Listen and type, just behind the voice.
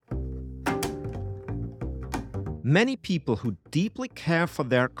Many people who deeply care for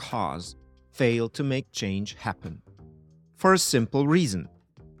their cause fail to make change happen. For a simple reason.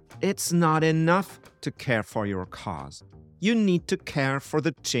 It's not enough to care for your cause. You need to care for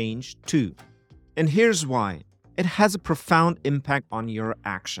the change too. And here's why. It has a profound impact on your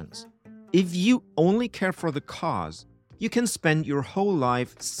actions. If you only care for the cause, you can spend your whole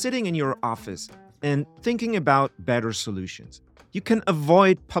life sitting in your office and thinking about better solutions. You can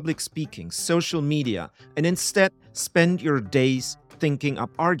avoid public speaking, social media, and instead spend your days thinking up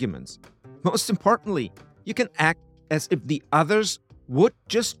arguments. Most importantly, you can act as if the others would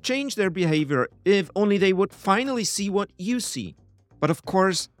just change their behavior if only they would finally see what you see. But of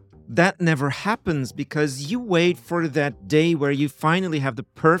course, that never happens because you wait for that day where you finally have the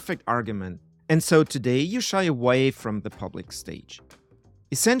perfect argument. And so today you shy away from the public stage.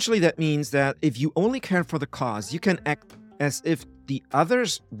 Essentially, that means that if you only care for the cause, you can act as if the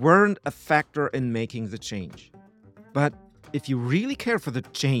others weren't a factor in making the change. But if you really care for the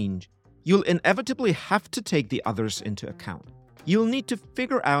change, you'll inevitably have to take the others into account. You'll need to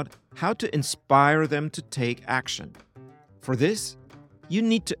figure out how to inspire them to take action. For this, you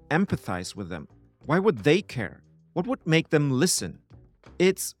need to empathize with them. Why would they care? What would make them listen?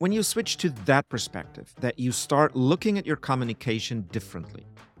 It's when you switch to that perspective that you start looking at your communication differently.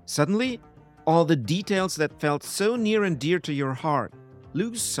 Suddenly, all the details that felt so near and dear to your heart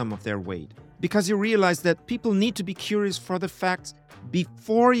lose some of their weight because you realize that people need to be curious for the facts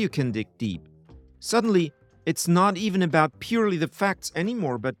before you can dig deep. Suddenly, it's not even about purely the facts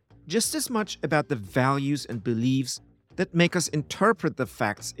anymore, but just as much about the values and beliefs that make us interpret the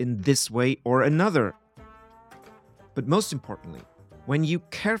facts in this way or another. But most importantly, when you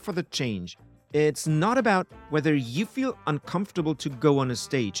care for the change, it's not about whether you feel uncomfortable to go on a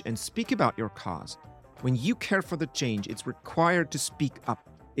stage and speak about your cause. When you care for the change, it's required to speak up.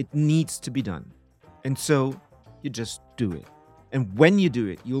 It needs to be done. And so, you just do it. And when you do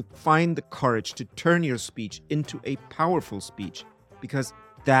it, you'll find the courage to turn your speech into a powerful speech, because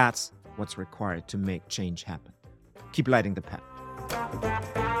that's what's required to make change happen. Keep lighting the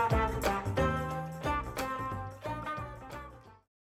path.